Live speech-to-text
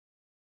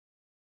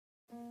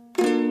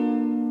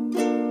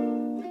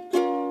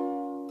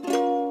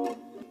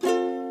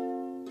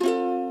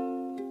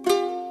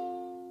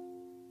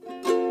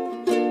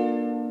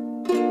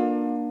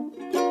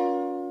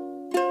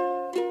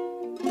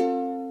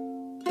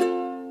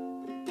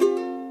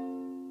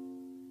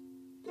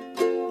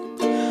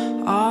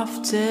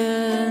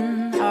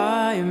Often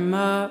I am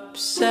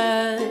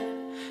upset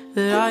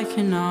that I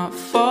cannot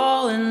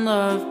fall in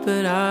love,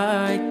 but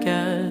I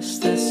guess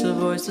this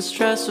avoids the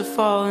stress of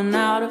falling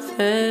out of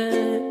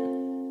it.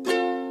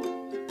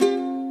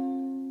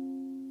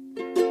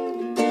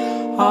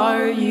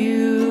 Are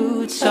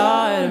you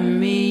tired of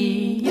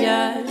me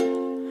yet?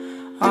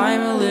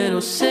 I'm a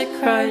little sick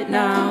right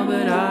now,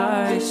 but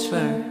I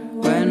swear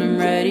when I'm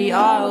ready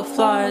I'll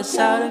fly us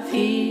out of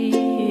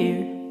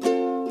here.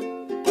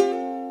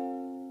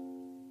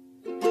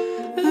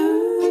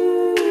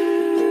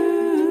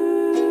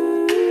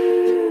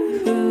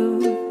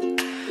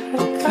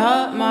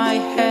 Cut my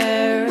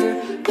hair,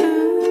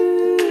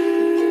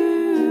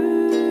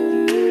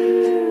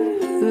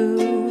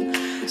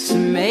 to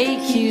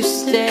make you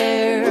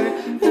stare.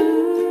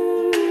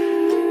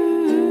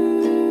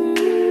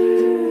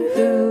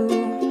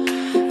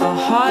 I'll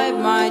hide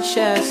my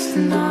chest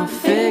and I'll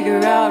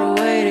figure out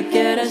a way to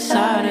get us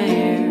out of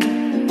here.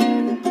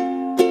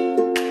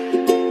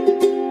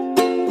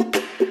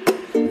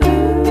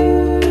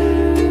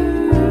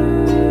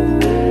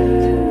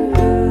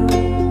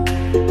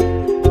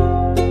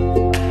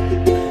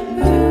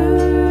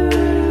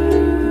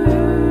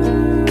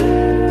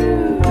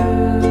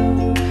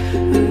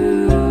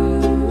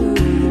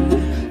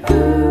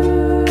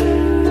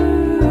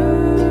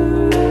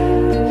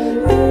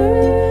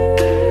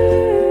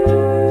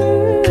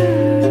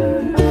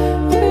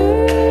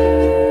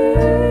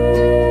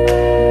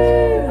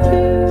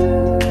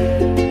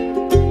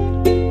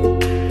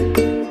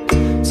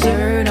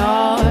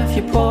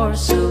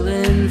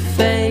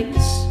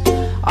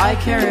 I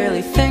can't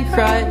really think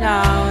right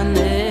now in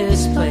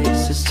this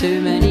place. There's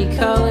too many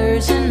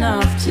colors,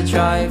 enough to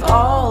drive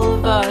all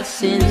of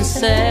us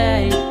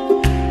insane.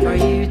 Are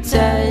you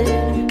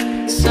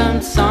dead?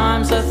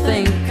 Sometimes I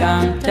think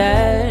I'm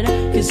dead,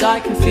 'cause I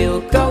can feel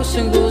ghosts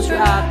and ghouls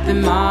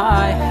wrapping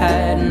my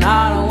head, and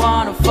I don't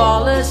wanna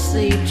fall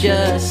asleep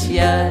just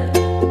yet.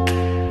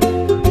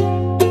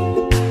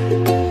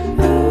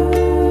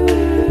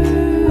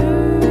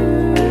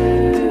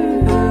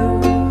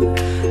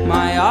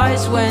 My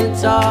eyes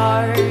went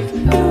dark.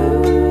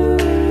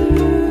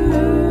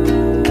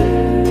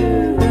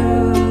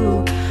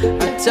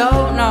 I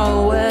don't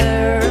know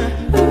where.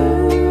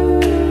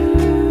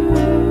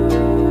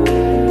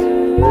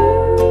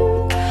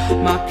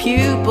 My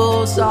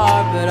pupils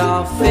are, but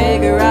I'll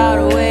figure out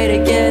a way to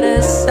get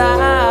us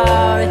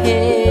out of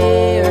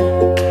here.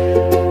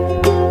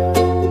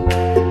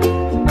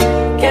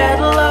 Get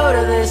a load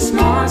of this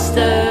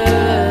monster.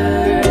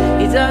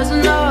 He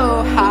doesn't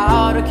know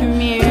how to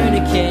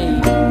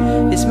communicate.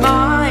 His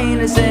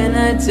mind is in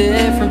a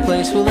different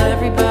place. Will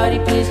everybody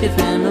please give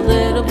him a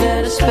little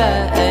bit of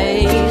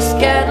space?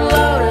 Get a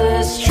load of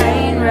this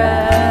train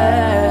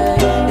wreck.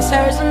 His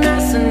hair's a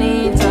mess and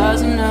he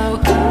doesn't know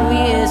who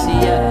he is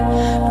yet.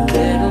 But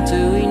little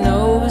do we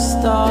know the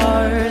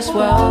stars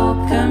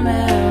welcome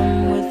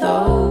him with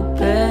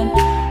open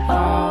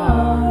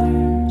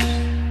arms.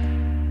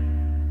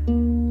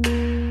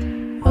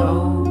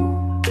 Oh.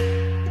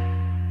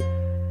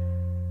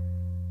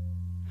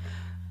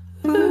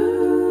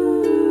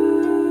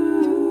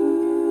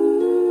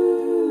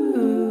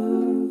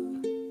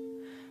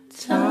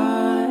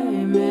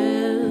 Time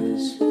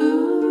is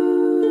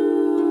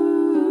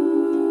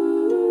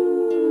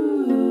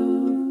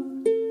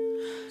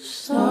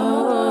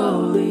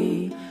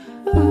slowly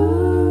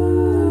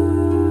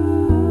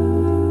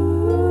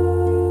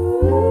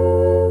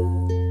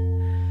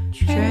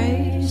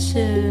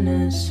tracing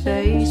his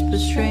face, but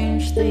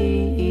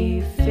strangely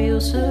he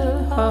feels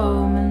at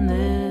home in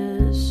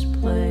this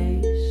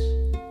place.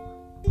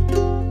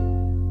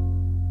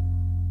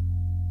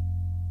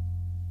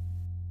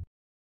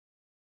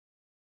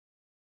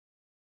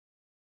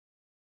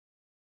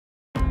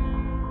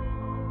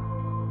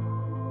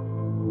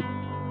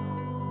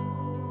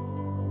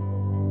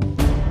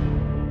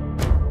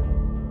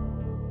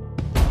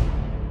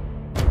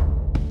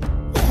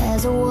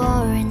 There's a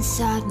war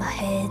inside my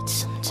head.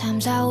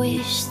 Sometimes I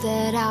wish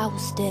that I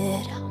was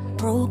dead. I'm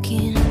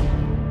broken.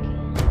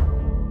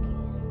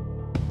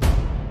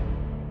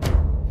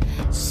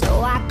 So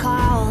I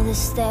called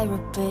this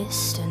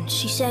therapist and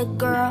she said,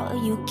 girl,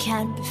 you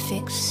can't be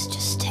fixed,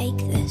 just take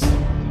this.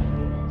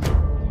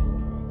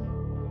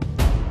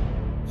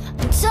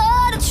 I'm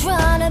tired of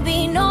trying to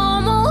be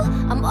normal.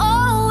 I'm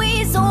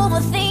always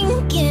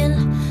overthinking.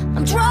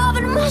 I'm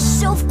driving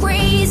myself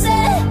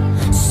crazy.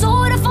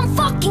 Sort of, I'm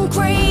fucking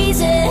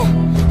crazy.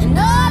 And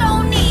I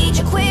don't need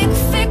your quick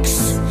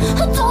fix.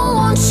 I don't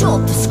want your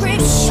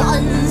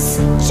prescriptions.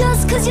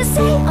 Just 'cause you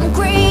say I'm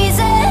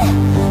crazy.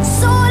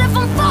 Sort of,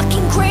 I'm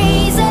fucking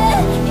crazy.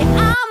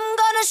 Yeah, I'm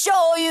gonna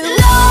show you.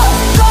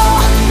 Loco,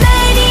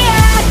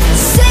 maniac,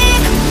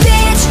 sick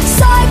bitch,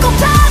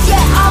 psychopath.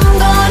 Yeah, I'm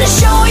gonna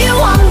show you.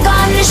 I'm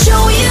gonna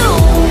show you.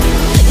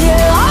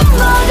 Yeah, I'm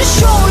gonna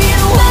show you.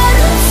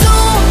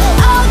 Mental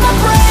out my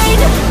brain,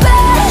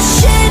 bad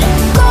shit,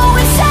 go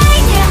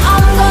insane. Yeah,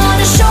 I'm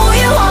gonna show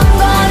you. I'm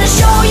gonna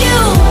show you.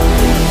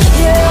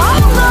 Yeah,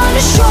 I'm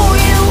gonna show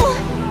you.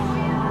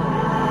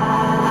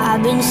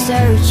 I've been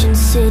searching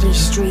city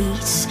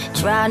streets,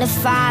 trying to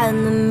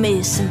find the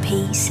missing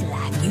piece,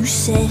 like you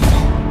said.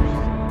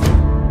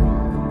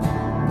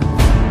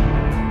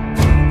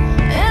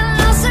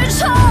 And I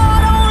search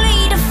hard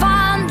only to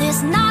find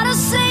there's not a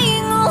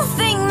single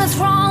thing that's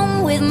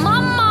wrong with my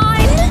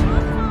mind.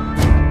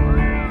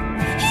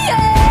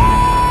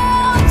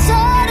 Yeah, I'm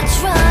tired of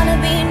trying to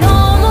be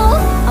normal.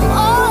 I'm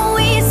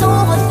always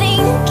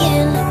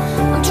overthinking.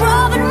 I'm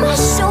driving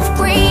myself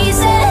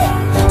crazy.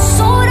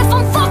 Sort of,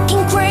 I'm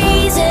fucking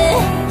crazy.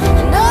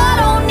 And I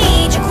don't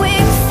need your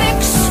quick fix.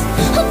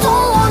 I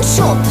don't want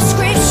your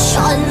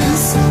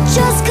prescriptions.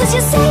 Just cause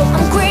you say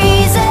I'm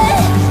crazy.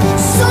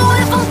 Sort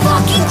of, I'm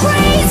fucking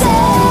crazy.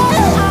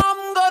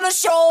 I'm gonna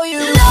show you.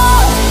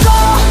 Loco,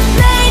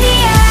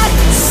 maniac,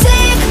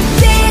 sick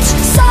bitch,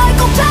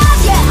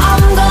 psychopath. Yeah,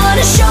 I'm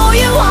gonna show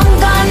you. I'm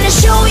gonna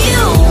show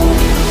you.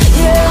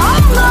 Yeah,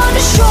 I'm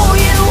gonna show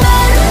you.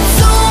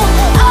 Mental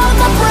out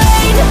my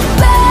brain,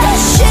 bad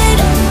shit,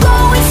 go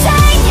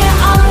insane.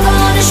 Yeah, I'm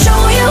gonna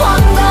show you.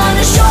 I'm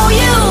gonna show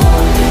you.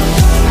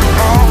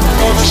 I'm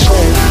gonna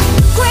show you.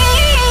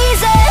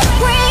 Crazy,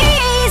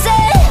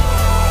 crazy.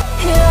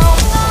 Yeah, I'm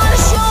gonna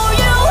show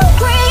you.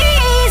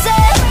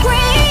 Crazy,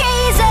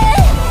 crazy.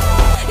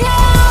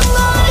 Yeah, I'm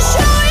gonna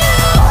show you.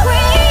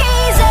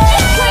 Crazy,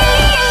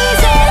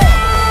 crazy.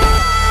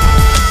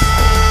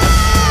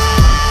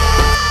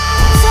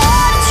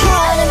 Tired of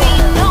trying to be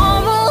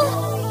normal.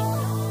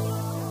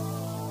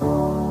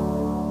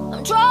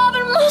 I'm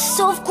driving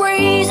myself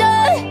crazy.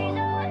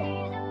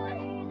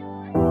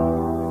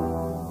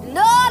 And I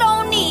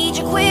don't need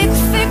your quick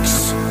fix.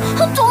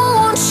 I don't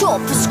want your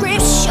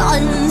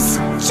prescriptions.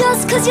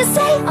 Just cause you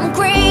say I'm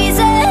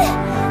crazy.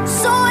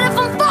 Sort of,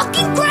 I'm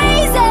fucking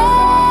crazy.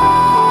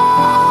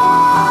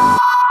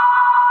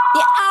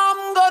 Yeah,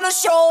 I'm gonna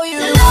show you.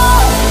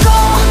 Loco,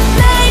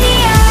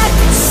 maniac,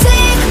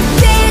 sick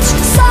bitch,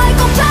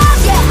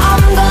 psychopath. Yeah,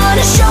 I'm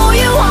gonna show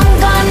you. I'm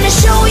gonna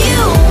show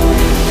you.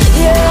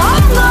 Yeah,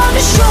 I'm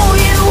gonna show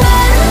you.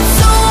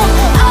 Mental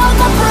out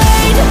my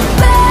brain,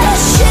 bad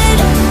shit,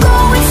 go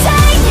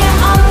insane.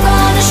 Yeah, I'm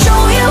gonna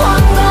show you.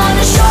 I'm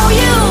gonna show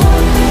you.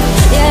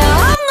 Yeah,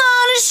 I'm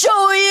gonna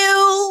show you.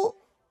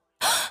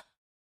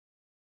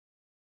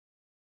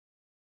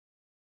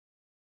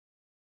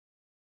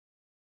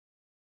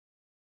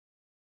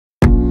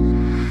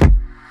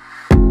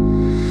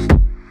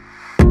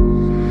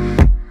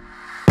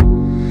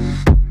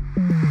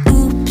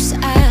 Oops,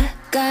 I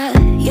got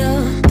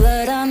your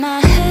blood on my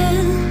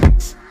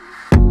hands.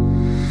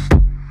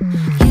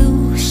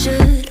 You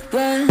should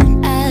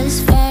run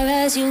as far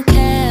as you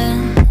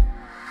can.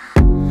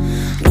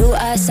 Do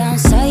I sound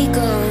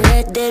psycho?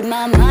 Where did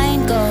my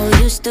mind go?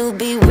 Used to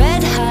be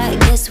red hot,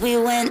 guess we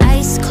went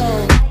ice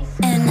cold.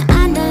 And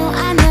I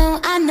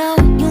know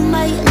you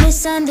might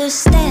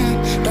misunderstand.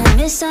 Don't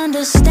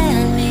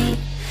misunderstand me.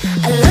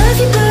 I love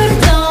you but I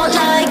don't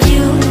like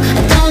you.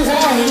 I don't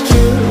like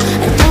you.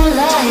 I don't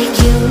like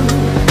you.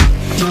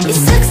 It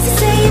sucks to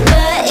say it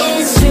but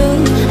it's true.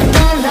 I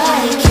don't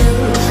like you.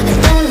 I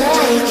don't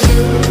like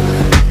you.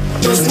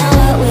 It's not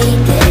what we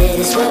did,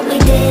 it's what we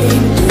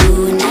didn't do.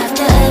 And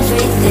after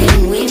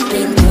everything we've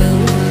been through,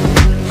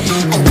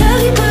 I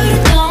love you but I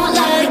don't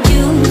like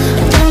you.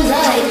 I don't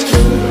like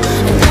you.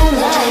 I don't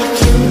like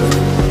you.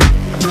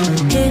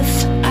 If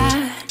I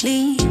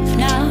leave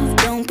now,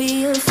 don't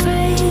be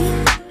afraid.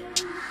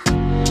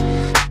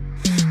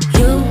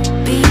 You'll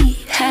be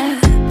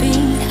happy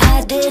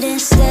I didn't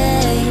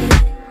stay.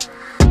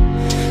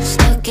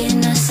 Stuck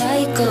in a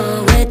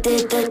cycle, where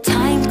did the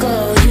time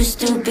go? Used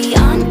to be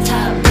on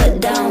top, but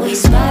down we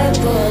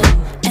spiral.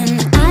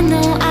 And I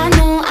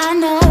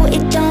know,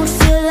 it don't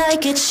feel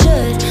like it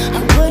should. I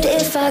would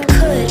if I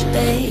could,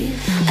 babe.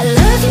 I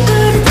love you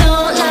but I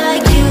don't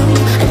like you.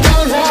 I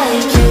don't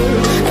like you.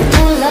 I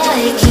don't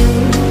like you.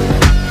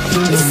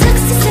 It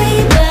sucks to say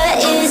it but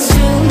it's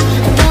true.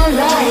 I don't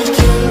like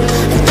you.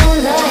 I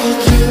don't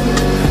like you.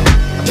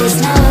 It's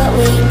not what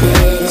we did.